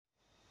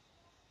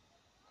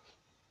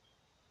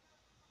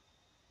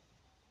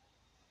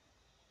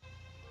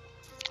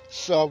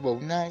Sorrow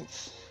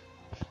nights.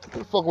 What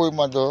the fuck with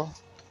my dog?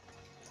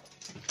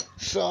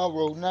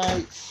 Sorrow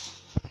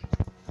nights.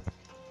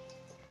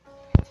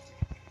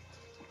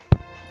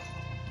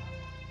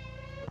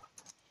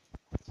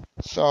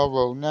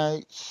 Sorrow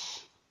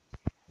nights.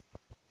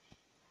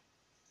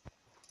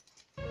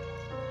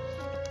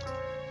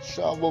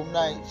 Sorrow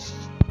nights.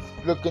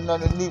 Looking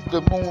underneath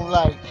the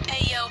moonlight.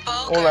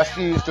 All I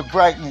see is the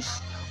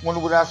brightness.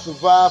 Wonder would I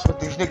survive, but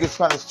these niggas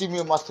trying to see me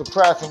in my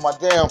surprise and my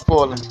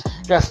downfall. And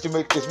that's to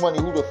make this money.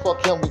 Who the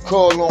fuck can we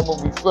call on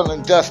when we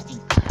feeling dusty?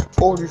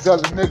 All these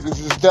other niggas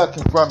is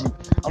ducking from me.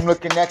 I'm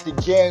looking at the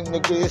game,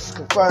 nigga, it's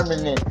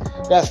confirming it.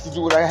 That's to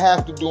do what I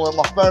have to do in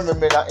my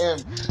firmament. I am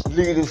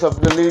leaders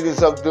of the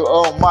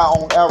my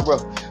own era.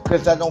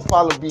 Cause I don't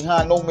follow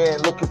behind no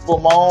man, looking for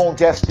my own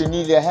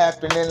destiny to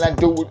happen. And I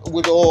do it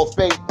with all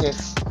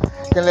fakeness.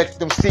 Can let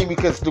them see me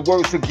cause the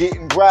words are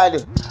getting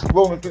brighter.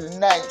 Rolling through the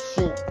night,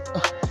 shoot.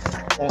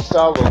 On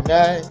sorrow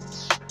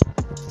nights.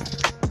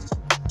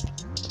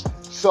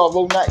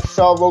 Sorrow nights,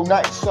 sorrow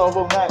nights,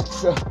 sorrow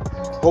nights.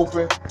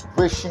 Hoping,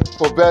 wishing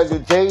for better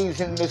days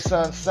in the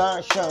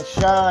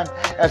sunshine.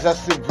 As I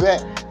sit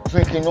back,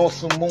 drinking on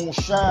some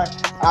moonshine.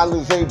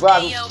 Alizé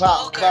bottles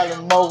pop,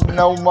 calling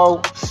no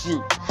more.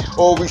 Shoot.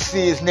 All we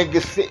see is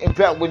niggas sitting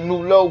back with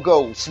new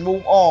logos.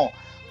 Move on.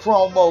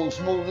 Promos,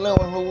 new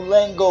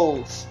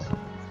lingos.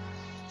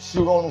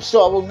 Shoot on them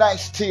sorrow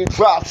nights,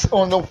 teardrops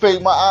on them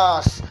fade my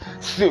eyes.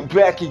 Sit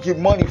back and get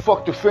money,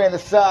 fuck the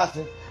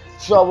fantasizing.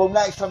 Sorrow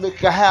nights, I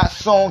make a hot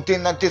song,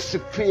 then I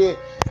disappear.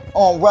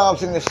 On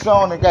rhymes in the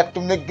song, I got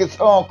them niggas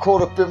on,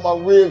 caught up in my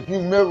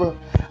rearview mirror.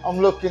 I'm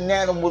looking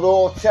at them with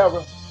all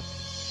terror.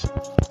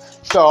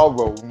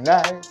 Sorrow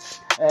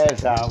nights,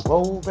 as I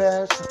roll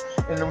past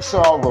in them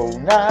sorrow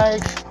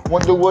nights.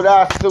 Wonder would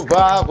I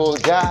survive or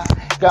die?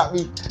 Got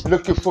me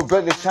looking for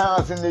better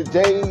times in the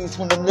days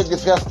when them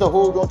niggas got to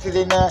hold on to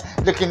their nine.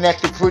 Looking at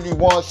the pretty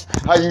ones.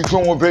 How you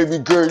doing, baby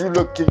girl? You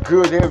looking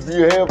good. Have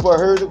you ever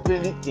heard of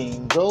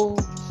anything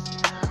goes?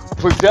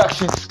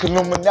 Productions,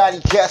 Illuminati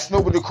cats,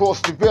 nobody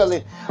across the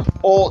building.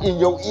 All in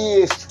your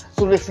ears.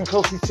 So listen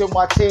closely to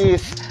my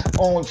tears.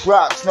 On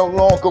drops, no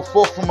longer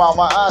fall from out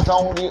my eyes. I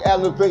only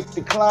elevate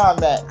the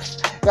climax.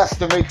 That's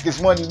to make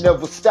this money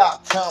never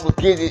stop. Time to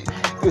get it.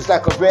 It's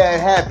like a bad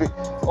habit.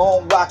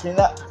 On rocking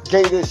up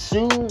gator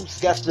shoes.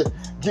 Got to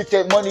get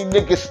that money,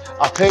 niggas.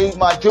 I paid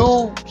my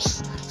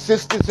dues.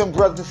 Sisters and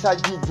brothers, how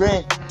you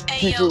been?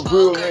 Keep it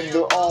real in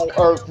the on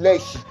earth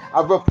nation.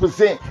 I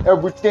represent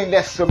everything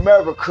that's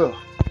America.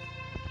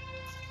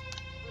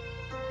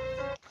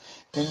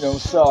 In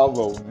those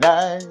sorrow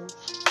nights.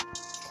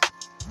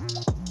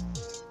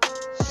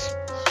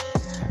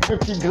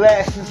 50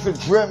 glasses of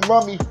grim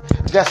rummy.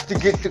 That's to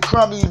get the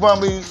crummy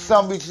rummies,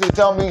 zombies, the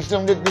dummies,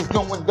 them niggas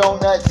doing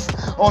donuts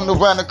on the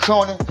round the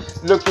corner.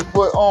 Looking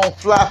for on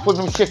fly for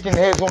them chicken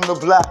heads on the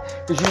block.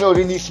 Cause you know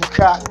they need some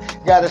cock.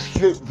 Gotta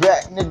slip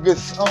back,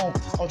 niggas.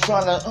 I'm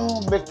trying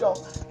to make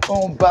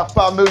about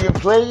 5 million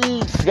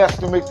plays. Got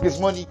to make this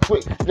money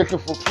quick. Looking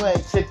for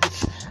plane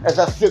tickets. As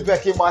I sit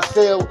back in my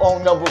cell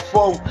on number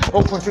 4.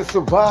 Hoping to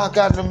survive.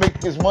 Gotta make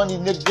this money,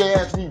 nigga,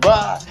 as we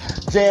ride.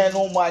 Down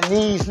on my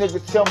knees, nigga,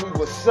 tell me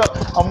what's up.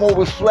 I'm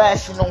always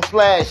flashing on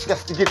flash. Got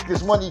to get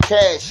this money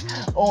cash.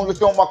 Only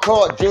on my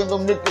card. Damn,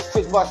 them niggas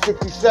took my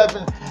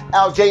 67.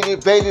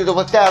 Outdated, baited of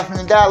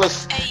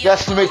 $1,000.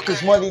 That's to make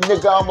this money,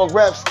 nigga. I'm a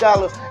rap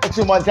scholar.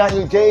 Until my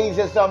dying days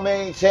as I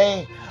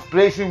maintain.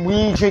 Blazing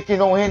weed,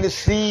 drinking on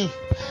Hennessy.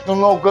 No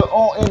longer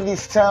on in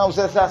these times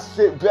as I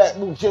sit back,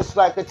 move just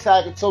like a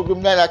tiger. Told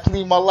them that I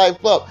clean my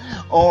life up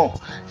on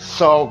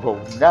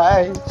sorrow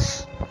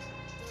nights.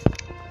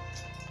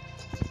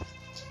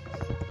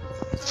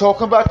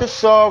 Talking about the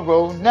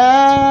sorrow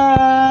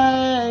nights,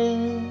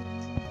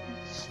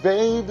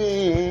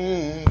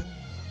 baby.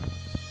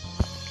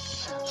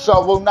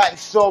 Sorrow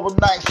nights,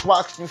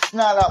 watch the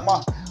snot out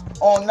my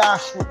own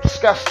nostrils.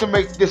 Got to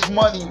make this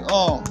money,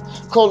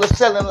 Cola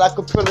selling like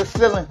a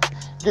penicillin.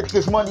 Get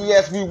this money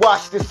as we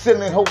watch the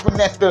ceiling. Hoping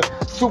that the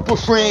super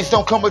friends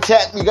don't come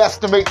attack me. Got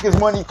to make this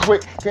money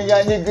quick. Can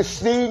y'all niggas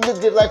see?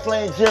 Niggas like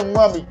playing Jim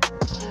Rummy.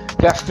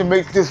 Got to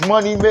make this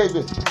money,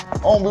 baby.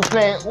 Only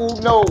playing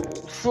Uno.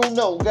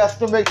 Got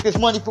to make this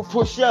money for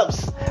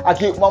push-ups. I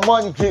get my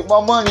money. If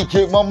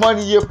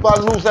I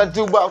lose, I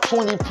do about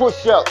 20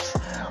 push-ups.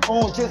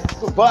 Just to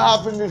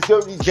survive in this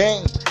dirty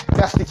game.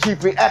 Got to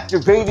keep it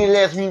activated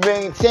as we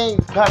maintain.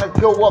 Kinda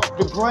go up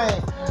the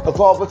brain.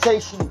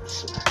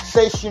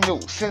 Sensational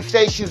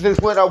sensations is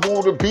what I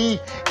wanna be.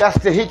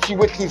 Got to hit you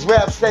with these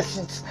rap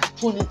sessions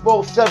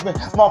 24/7.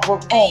 My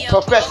own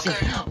profession.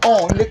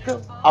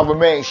 Nigga, I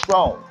remain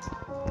strong.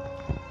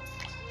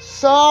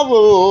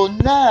 Sorrow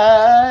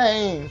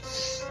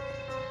nights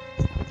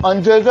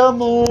under the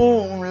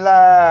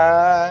moonlight,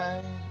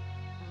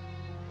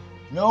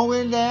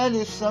 knowing that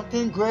it's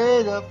something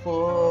greater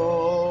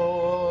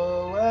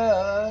for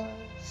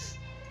us.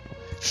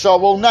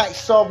 Sorrow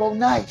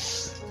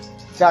nights.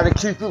 Gotta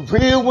keep it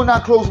real when I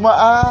close my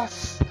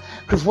eyes.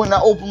 Cause when I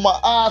open my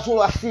eyes,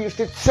 all I see is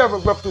the terror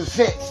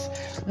represents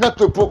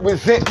nothing but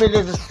resentment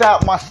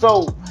inside my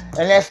soul.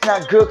 And that's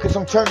not good cause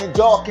I'm turning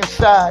dark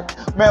inside.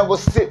 Man will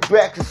sit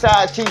back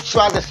inside, she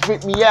try to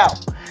spit me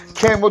out.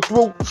 Came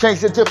through,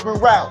 changed a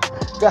different route.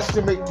 Got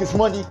to make this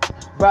money,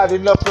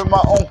 riding up in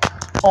my own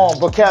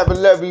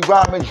vocabulary,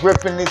 rhyming,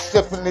 dripping and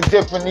sipping and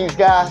dipping these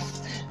guys.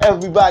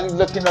 Everybody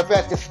looking up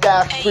at the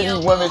sky, pretty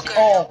women's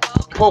on,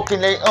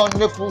 poking their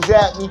nipples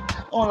at me.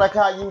 On like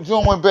how you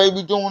doing,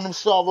 baby, doing them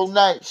sorrow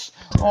nights.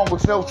 On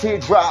with no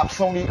teardrops,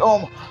 only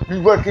me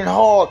working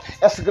hard,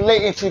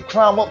 escalating to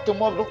climb up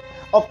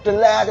the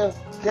ladder.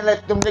 Can't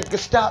let them niggas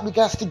stop me,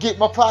 got to get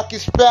my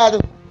pockets fatter.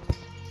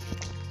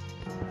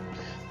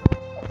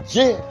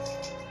 Yeah.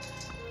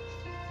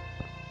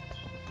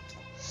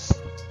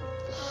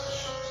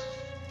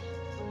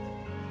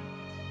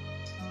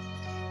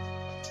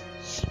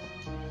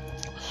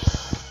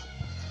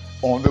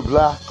 On the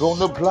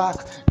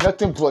block,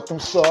 nothing but them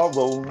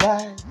sorrow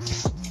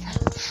nights.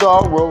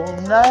 Sorrow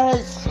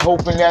nights,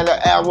 hoping that an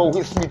arrow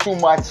hits me through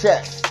my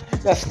chest.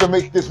 That's to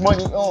make this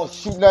money on,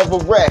 shoot never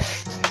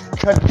rest.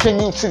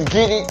 Continue to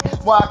get it,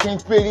 why I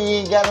can't fit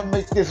it in, gotta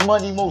make this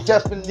money most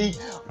definitely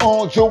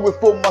on. Do it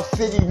for my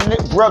city,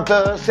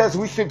 brother says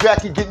we sit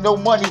back and get no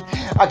money.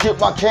 I get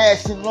my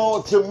cash and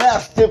Lord to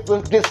master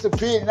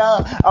disappear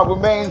now. I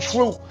remain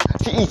true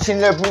to each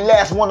and every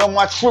last one of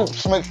my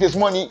troops. Make this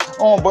money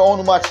on, but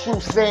only my true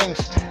things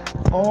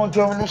on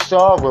during the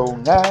sorrow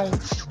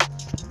nights.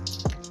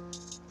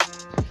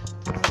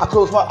 I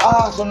close my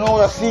eyes and all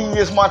I see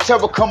is my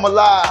terror come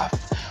alive.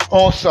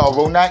 On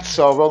sorrow nights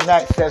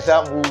as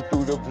I move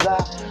through the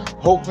block,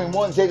 hoping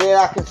one day that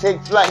I can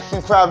take flights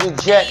in private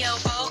jets.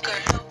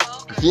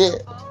 Yeah,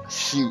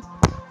 shoot.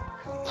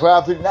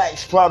 Private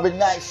nights, sorrow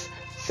nights,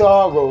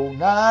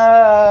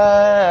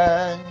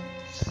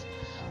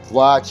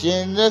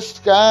 watching the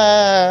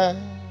sky.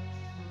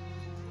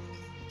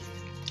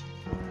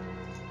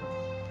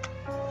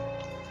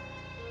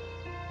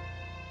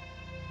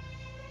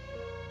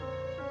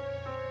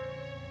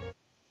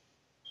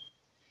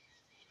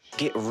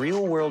 Get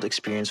real-world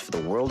experience for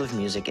the world of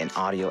music and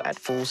audio at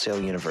Full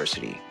Sail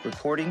University.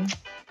 Recording,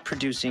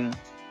 producing.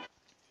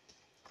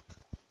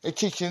 They're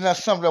teaching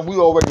us something that we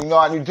already know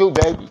how to do,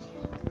 baby.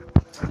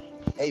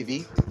 Hey,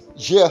 V.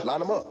 Yeah.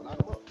 Line them up.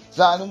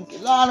 Line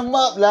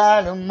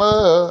them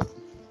up.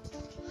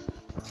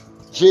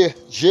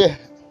 Yeah.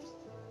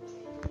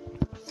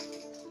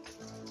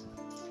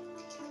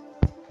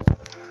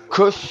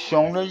 Kush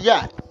on the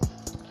yacht.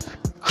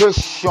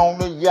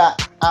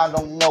 I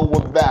don't know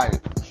about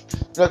it.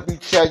 Let me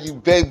tell you,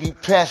 baby,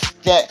 pass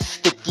that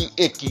sticky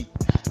icky.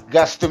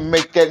 Got to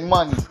make that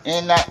money,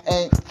 and I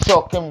ain't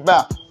talking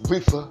about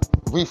reefer.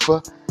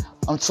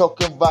 I'm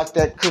talking about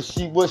that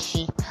cushy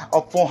wishy,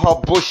 up on her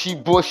bushy,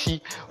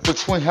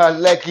 between her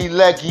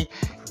leggy.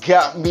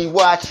 Got me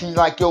watching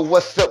like, yo,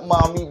 what's up,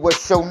 mommy?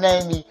 What's your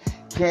name?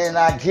 Can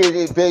I get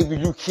it, baby?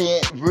 You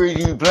can't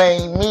really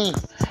blame me.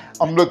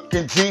 I'm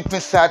looking deep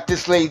inside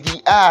this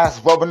lady's eyes,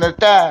 rubbing her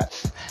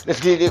thighs. Let's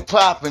get it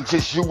poppin',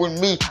 just you and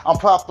me. I'm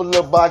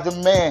popular by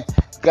demand.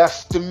 Got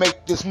to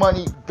make this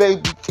money,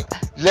 baby.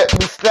 Let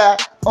me slide,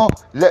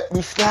 let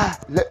me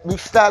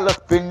slide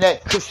up in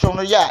that kush on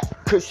the yacht.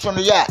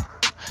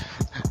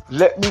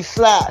 Let me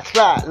slide,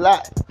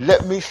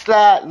 let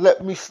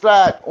me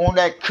slide on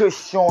that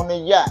kush on the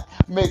yacht.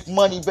 Make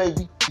money,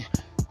 baby.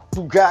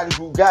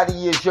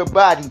 Bugatti is your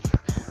body.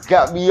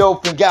 Got me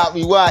open, got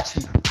me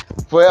watching.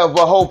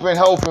 Forever hoping,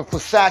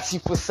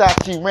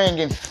 Versace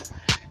ringing.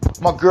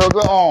 My girl go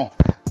on.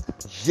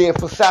 Yeah,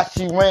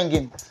 Versace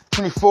ringing.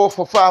 24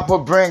 for 5 for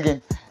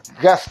bringing.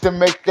 Got to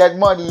make that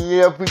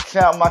money every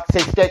time I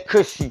take that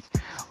cushy.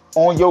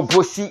 On your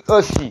bushy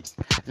ushy.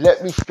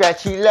 Let me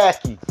scratchy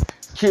lackey.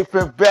 Keep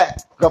it back.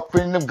 Up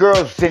in the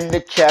girls in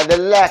the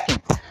Cadillac.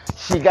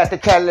 She got the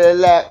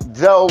Cadillac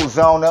doors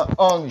on her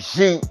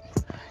Jeep.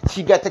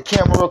 She got the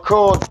camera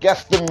cords.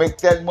 Got to make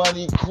that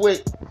money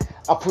quick.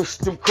 I push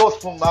them cords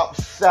from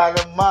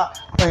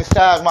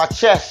inside my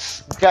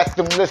chest. Got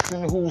them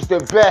listening who's the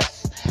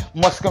best.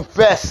 Must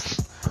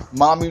confess.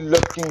 Mommy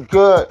looking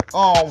good,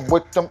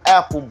 with them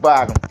apple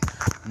bottom.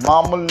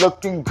 Mama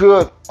looking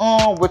good,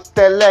 with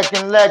that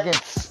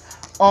leggings.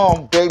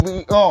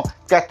 Baby,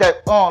 got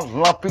that,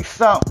 lumpy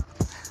something.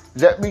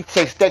 Let me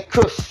taste that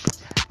kush.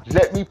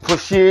 Let me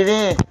push it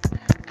in.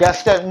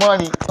 Got that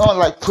money,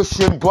 like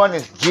pushing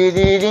buttons. Get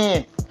it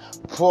in.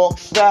 Pork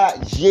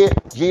side, yeah.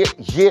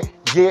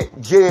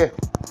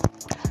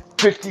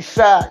 50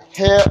 side,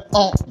 hair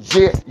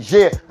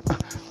yeah.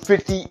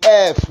 50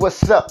 abs,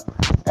 what's up?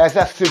 As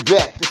I sit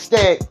back to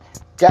stay,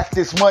 got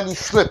this money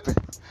slipping,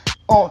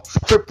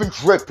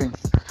 dripping.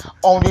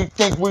 Only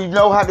thing we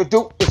know how to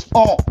do is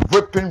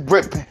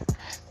ripping.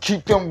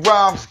 Keep them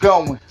rhymes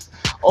going,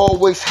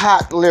 always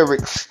hot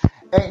lyrics.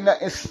 Ain't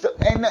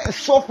nothing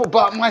soft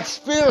about my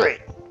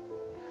spirit.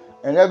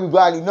 And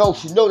everybody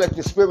knows, you know that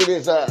the spirit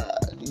is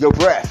your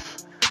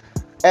breath.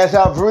 As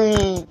I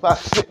breathe, I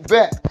sit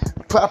back,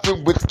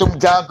 popping with them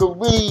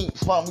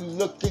dungarees. Mommy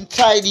looking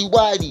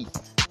tighty-whitey,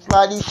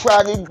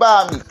 slidey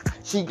by me.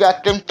 She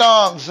got them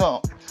thongs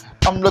on.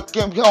 I'm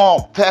looking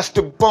on, past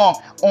the bar,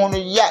 on the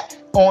yacht.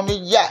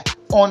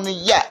 on the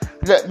yacht.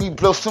 Let me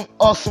blow some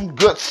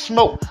good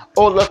smoke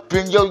all up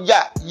in your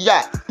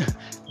yacht.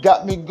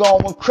 Got me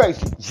going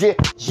crazy, yeah.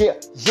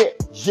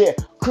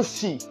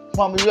 Cushy,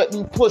 mommy, let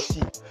me push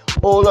you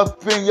all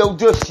up in your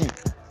dushy.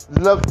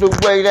 Love the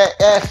way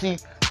that assy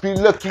be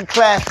looking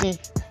classy.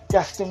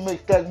 Got to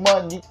make that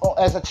money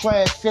as I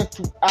transcend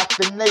throughout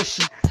the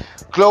nation.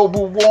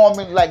 Global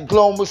warming like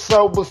global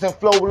sobers and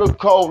Florida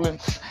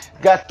colons.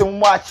 Got them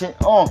watching,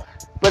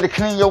 better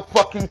clean your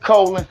fucking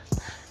colon.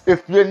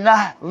 If you're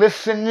not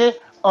listening,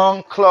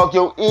 unclog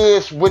your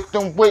ears with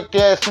them weak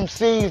ass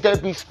MCs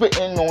that be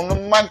spitting on the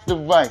mic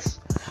device.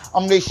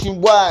 I'm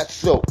nationwide,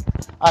 so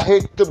I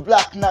hit the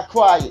block, not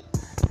quiet.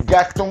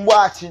 Got them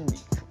watching me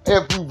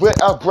everywhere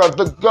a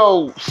brother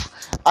goes.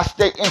 I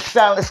stay in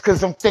silence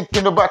cause I'm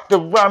thinking about the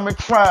rhyming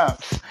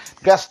crimes.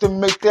 Got to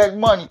make that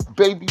money,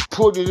 baby,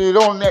 put it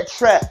on that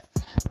track.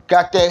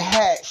 Got that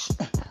hash,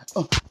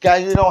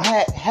 got it on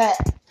hat.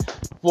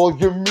 For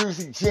your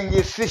music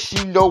geniuses,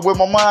 you know where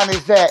my mind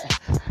is at.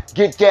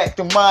 Get that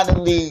to minor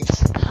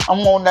leagues. I'm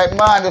on that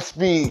minor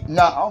speed.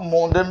 Nah, I'm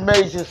on the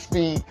major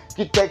speed.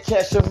 Get that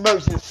cash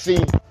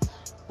emergency.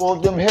 For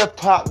them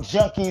hip-hop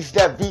junkies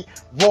that be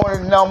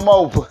running them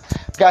over.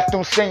 Got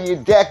them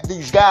saying that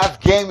these guys'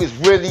 game is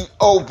really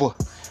over.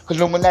 Cause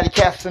Illuminati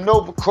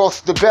Casanova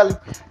crossed the belly,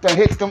 then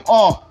hit them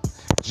on.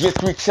 Just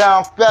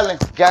 3-time felon,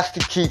 got to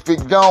keep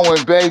it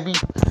going, baby.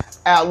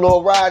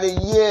 Outlaw Rider,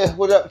 yeah,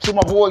 what up to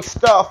my boy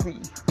Starfy?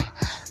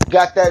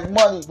 Got that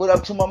money, what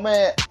up to my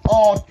man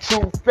on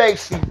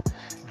Two-Facey?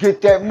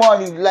 Get that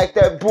money like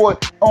that boy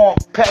on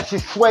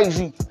Patrick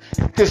Swayze.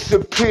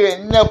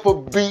 Disappear, never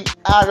be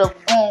out of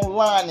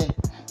online.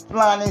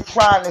 Flying and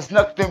trying is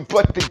nothing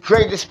but the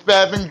greatest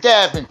fabbing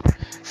dabbing.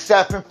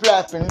 Sapping,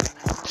 flapping,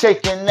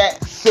 taking that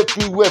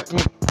sippy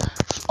whippy.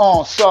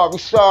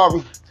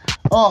 Sorry.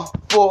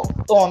 For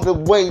on the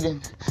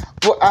waiting.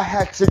 But I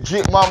had to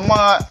get my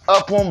mind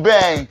up on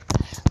bang.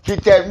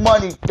 Get that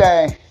money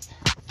thing.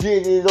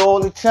 Get it all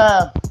the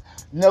time.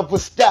 Never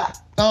stop.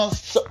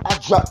 So I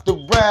dropped the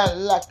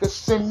brand like a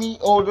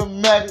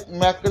semi-automatic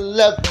Mac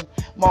 11.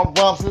 My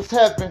rhymes is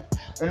heaven.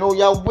 And all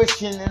y'all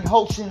wishing and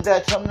hoping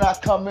that I'm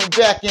not coming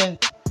back in.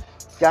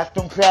 Got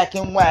them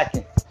packing,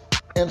 whacking.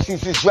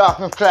 MCs is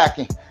dropping,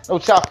 clacking. No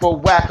time for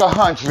whack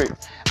 100.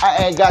 I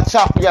ain't got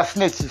time for y'all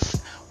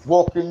snitches.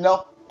 Walking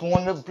up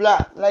on the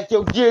block like,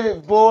 yo, get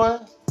it, boy.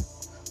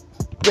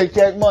 Get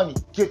that money,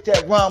 get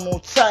that rhyme on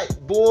tight,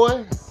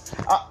 boy.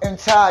 I am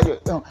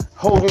tired,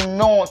 holding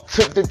on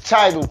to the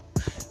title.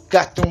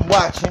 Got them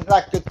watching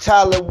like the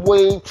Tyler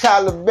Wade,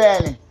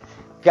 Taliban.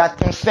 Got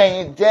them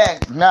saying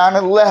that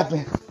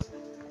 9/11.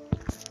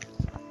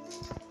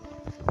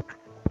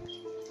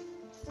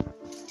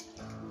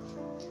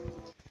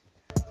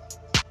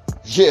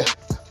 Yeah,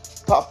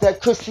 pop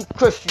that cushy.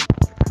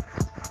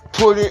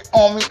 Put it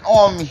on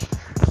me.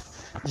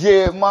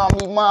 Yeah,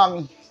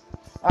 mommy.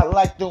 I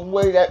like the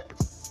way that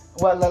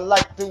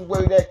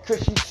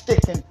cushy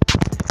sticking.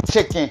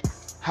 Chicken,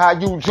 how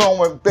you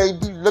doing,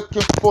 baby?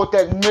 Looking for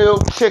that meal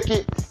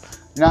ticket?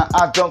 Now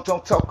I don't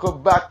talk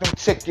about them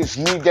tickets.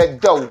 Need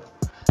that dough.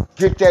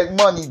 Get that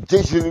money,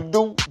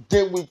 digital,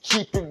 then we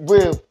keep it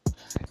real.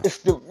 It's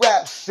the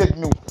rap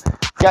signal.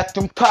 Got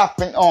them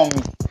popping on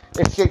me.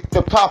 It's if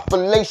the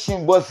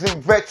population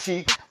wasn't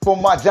ready for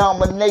my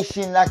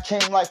domination. I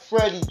came like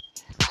Freddy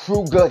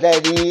Krueger,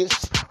 that is.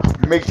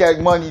 Make that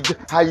money,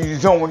 how you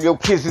doing? Your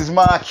kids is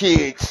my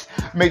kids.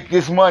 Make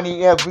this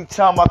money every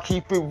time I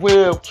keep it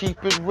real.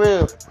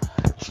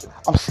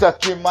 I'm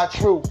stuck in my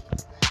truth.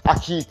 I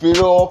keep it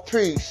all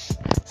peace.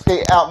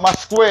 Stay out my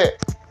square.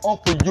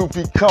 For you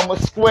become a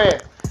square.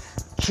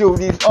 Kill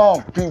these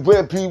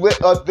beware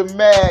of the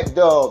mad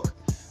dog.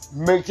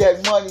 Make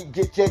that money,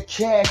 get that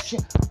cash.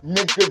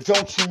 Nigga,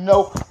 don't you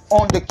know?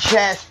 On the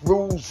cash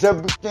rules,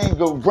 everything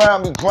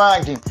around me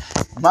grinding,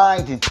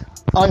 minding,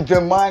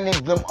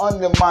 undermining them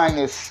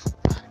underminers.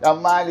 Y'all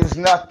mind is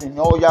nothing.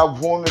 All y'all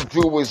wanna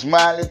do is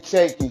mind it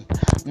taking.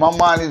 My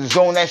mind is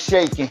on that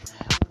shaking,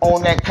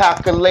 on that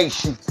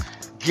calculation.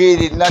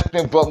 Get it,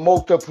 nothing but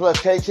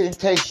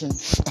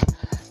multiplications.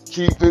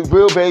 Keep it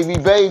real,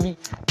 baby.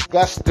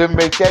 Got to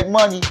make that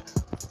money.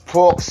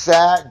 Pork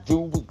side,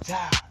 do or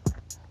die.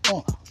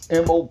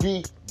 MOB,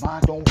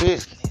 mind on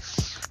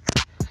business.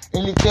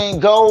 Anything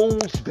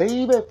goes,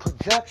 baby,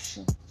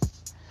 production.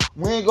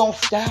 We ain't gonna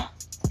stop.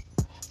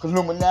 Cause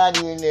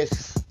Illuminati in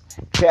this.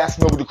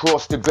 Casting over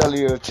across the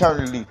belly of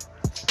eternity.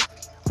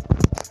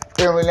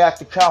 Airing at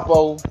the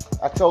compo.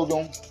 I told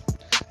them,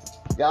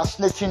 y'all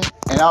snitching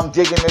and I'm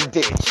digging a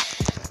ditch.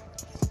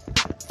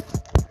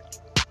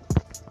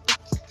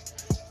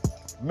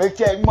 Make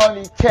that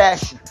money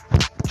cashing.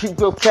 Keep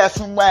your cash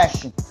and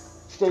ration.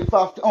 Stay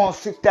popped on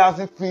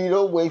 6,000 feet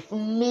away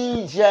from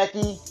me,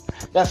 Jackie.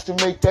 That's to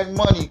make that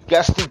money.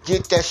 Got to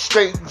get that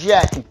straight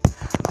jacket.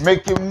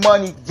 Making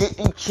money,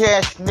 getting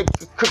cash,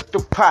 nigga, cook the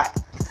pot.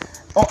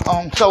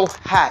 I'm so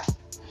hot.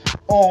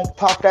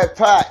 Pop that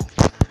pot.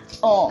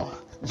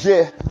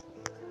 Yeah.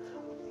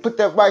 Put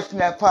that rice in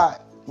that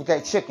pot with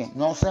that chicken, you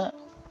know what I'm saying?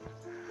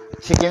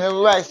 Chicken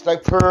and rice,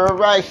 like pearl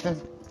rice.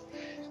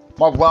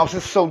 My rhymes are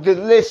so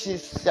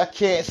delicious, I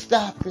can't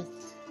stop it.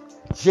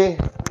 Yeah,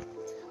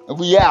 and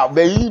we out,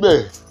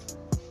 baby.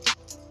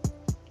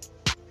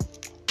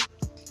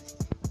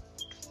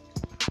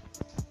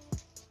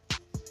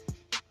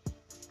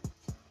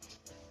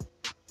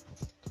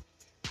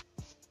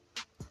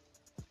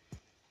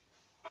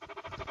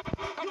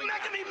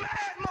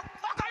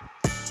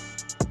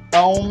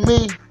 On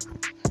me,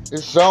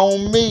 it's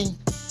on me.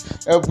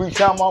 Every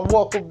time I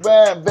walk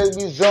around,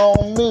 baby, it's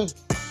on me.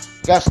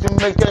 Got to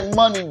make that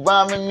money,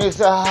 rhyming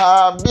is a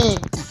hobby.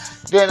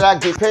 Then I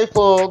get paid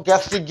for,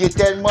 got to get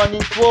that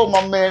money for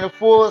my man of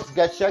force.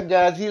 Got your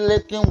guys, he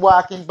licking,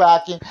 walking,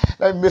 backing,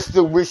 like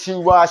Mr.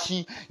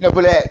 Wishy-Washy.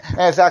 Never that,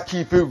 as I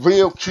keep it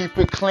real, keep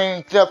it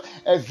cleaned up,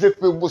 as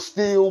if it was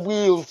steel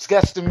wheels.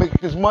 Got to make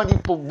this money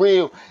for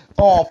real.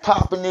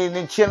 Popping in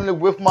and chilling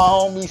with my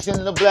homies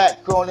in the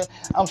black corner.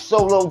 I'm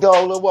solo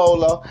dolo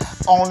wolo.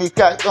 Only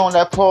got on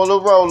that polar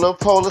roller,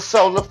 polar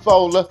solar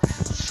folder.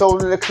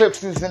 Solar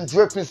eclipses and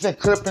drippings and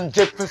clipping,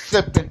 dipping,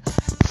 sipping.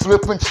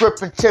 Flipping,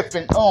 tripping,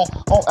 tipping,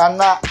 I'm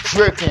not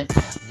tripping.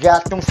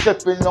 Got them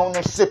sipping on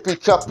them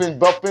sippy cupping,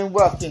 bumping,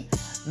 roughing.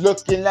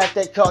 Looking at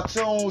their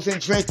cartoons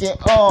and drinking,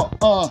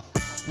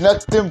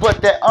 nothing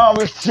but that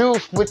orange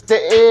juice with the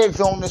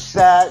eggs on the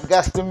side.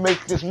 Got to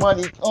make this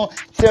money,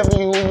 tell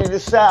me who you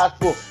decide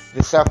for.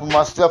 Decide for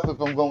myself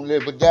if I'm gonna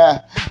live or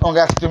die.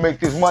 Got to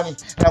make this money,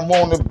 and I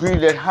wanna be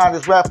the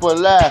hottest rapper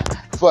alive.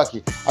 Fuck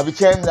it, I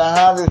became the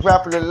hottest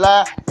rapper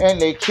alive,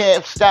 and they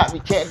can't stop me,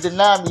 can't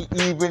deny me,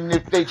 even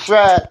if they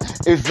tried.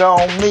 It's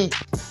on me,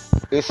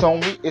 it's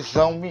on me, it's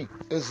on me,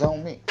 it's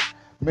on me.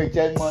 Make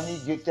that money,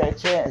 get that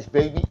cash,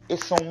 baby.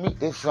 It's on me,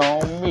 it's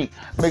on me.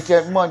 Make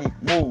that money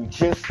move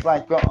just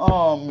like an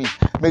army.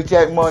 Make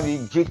that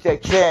money, get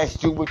that cash,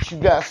 do what you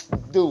got to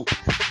do.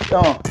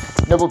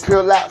 Never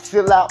peel out,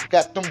 fill out.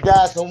 Got them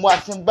guys I'm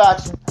watching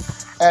boxing.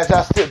 As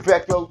I sit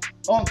back,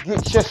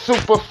 get your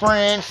super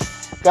friends.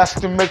 Got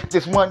to make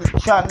this money,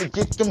 trying to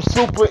get them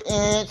super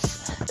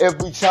ends.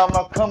 Every time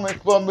I'm coming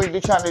for me, they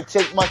trying to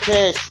take my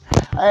cash.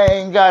 I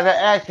ain't got an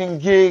acting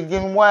gig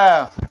in a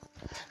while.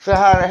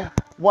 So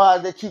why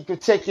they keep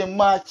taking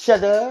my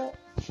cheddar?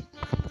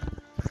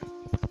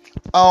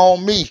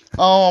 On me,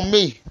 on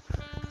me.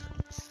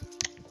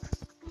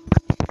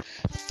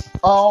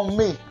 On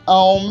me,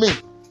 on me,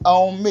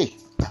 on me.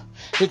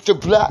 Hit the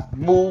block,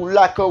 move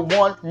like a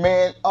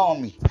one-man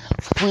army.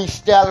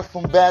 Freestyling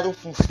from battles,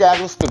 from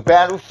scattles to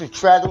battles to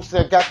traddles.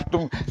 I got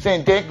them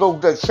saying there go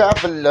the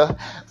traveler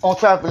on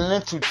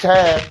traveling to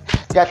time.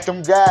 Got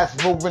them guys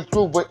moving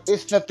through, but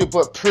it's nothing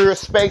but pure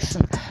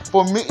spacing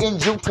for me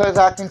and you, cause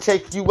I can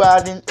take you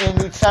out in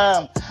any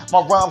time.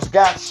 My rhymes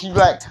got you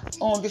like,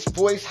 this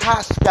boy's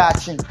hot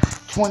scotching.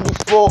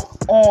 24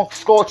 on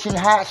scorching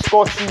hot,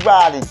 scorching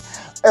riding.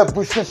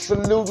 Ever since the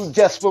little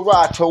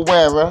desperado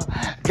wearer,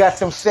 got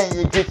them saying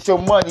you get your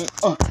money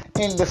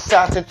in the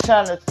south of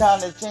China,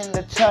 in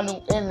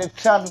the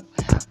tunnel.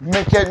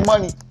 Make that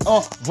money,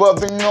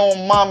 rubbing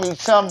on mommy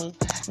tummy.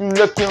 You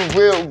looking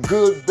real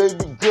good,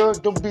 baby girl,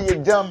 don't be a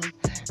dummy.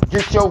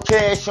 Get your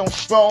cash on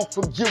strong,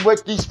 forget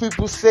what these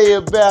people say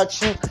about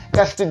you.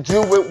 That's to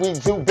do what we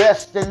do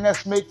best, and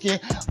that's making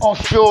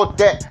sure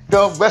that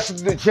the rest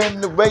of the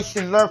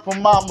generation learn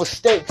from my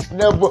mistakes.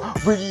 Never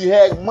really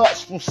had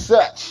much from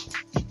such.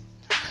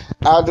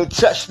 Out of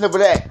touch, never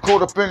that,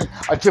 caught up in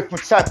a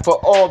different type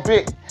of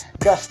orbit.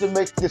 Got to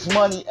make this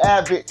money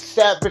avid,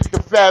 savage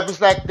the fabrics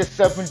like the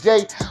 7th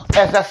day.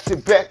 As I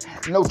sit back,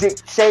 no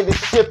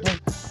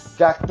dictatorshiping.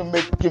 Got to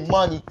make your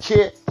money,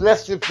 kid.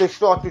 Less if they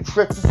start to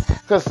tripping.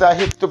 Cause I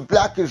hit the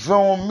block, it's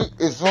on me,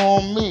 it's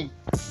on me.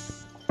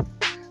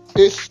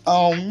 It's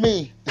on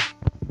me.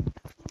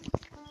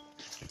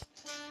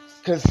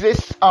 Cause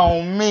it's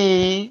on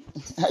me.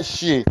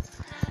 Shit.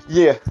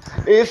 Yeah,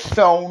 it's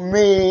on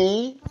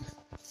me.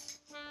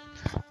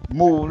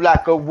 Move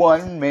like a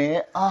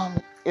one-man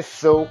army. It's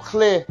so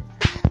clear.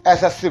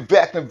 As I sit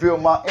back and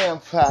build my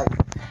empire.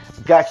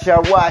 Got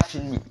y'all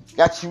watching me.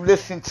 Got you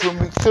listening to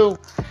me too.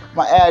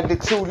 My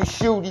attitude is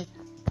shooty.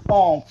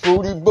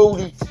 Fruity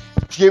booty.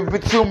 Give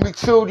it to me,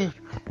 tootie.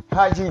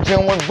 How you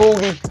doing,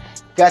 booty?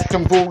 Got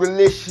them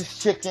bootylicious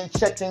chicken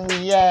checking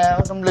me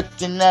out. I'm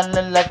looking at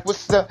them like,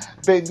 what's up,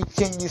 baby?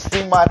 Can you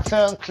see my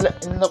tongue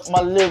clutting up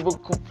my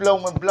lyrical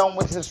flow and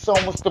blowing to so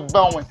much the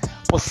blowing?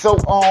 Was so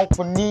on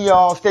for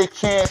neons, they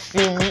can't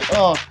see me.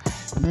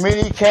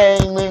 Many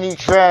came, many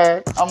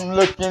tried. I'm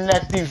looking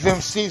at these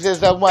MCs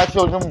as I watch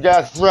all them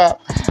guys rap.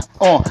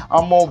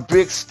 I'm on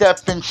big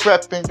stepping,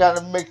 trapping.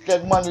 Gotta make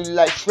that money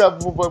like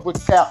Trevor, but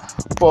without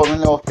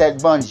falling off that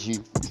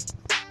bungee.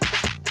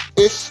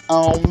 It's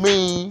on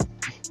me.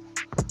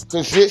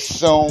 Cause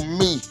it's on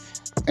me,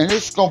 and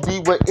it's gonna be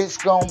what it's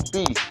gonna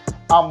be.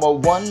 I'm a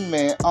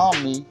one-man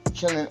army,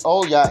 killing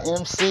all y'all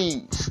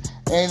MCs.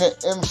 Ain't an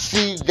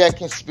MC that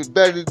can spit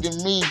better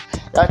than me.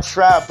 I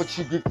try, but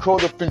you get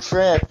caught up in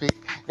traffic.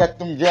 Got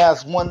them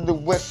guys wonder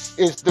what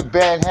is the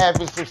bad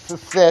habits of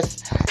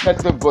success.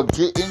 Nothing but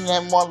getting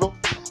that mother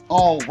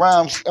on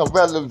rhymes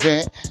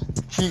irrelevant.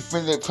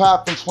 Keeping it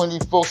popping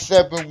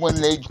 24/7 when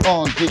they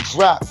get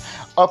dropped.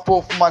 Up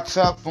off my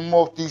tongue from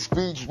off these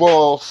beach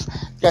walls.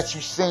 Got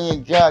you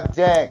saying, God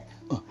dang,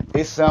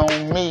 it's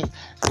on me.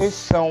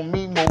 It's on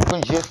me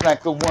moving just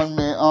like a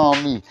one-man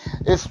army.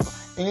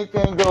 It's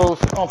anything goes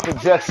on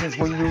projections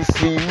when you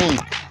see me.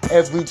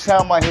 Every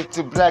time I hit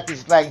the black,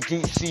 it's like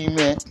deep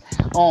cement.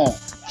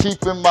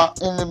 Keeping my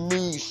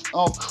enemies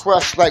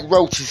crushed like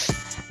roaches.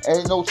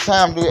 Ain't no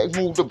time to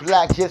move the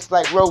black just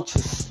like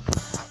roaches.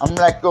 I'm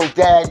like, oh,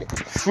 dad,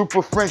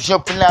 super French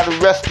jumping out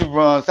of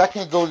restaurants. I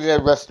can't go to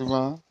that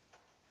restaurant.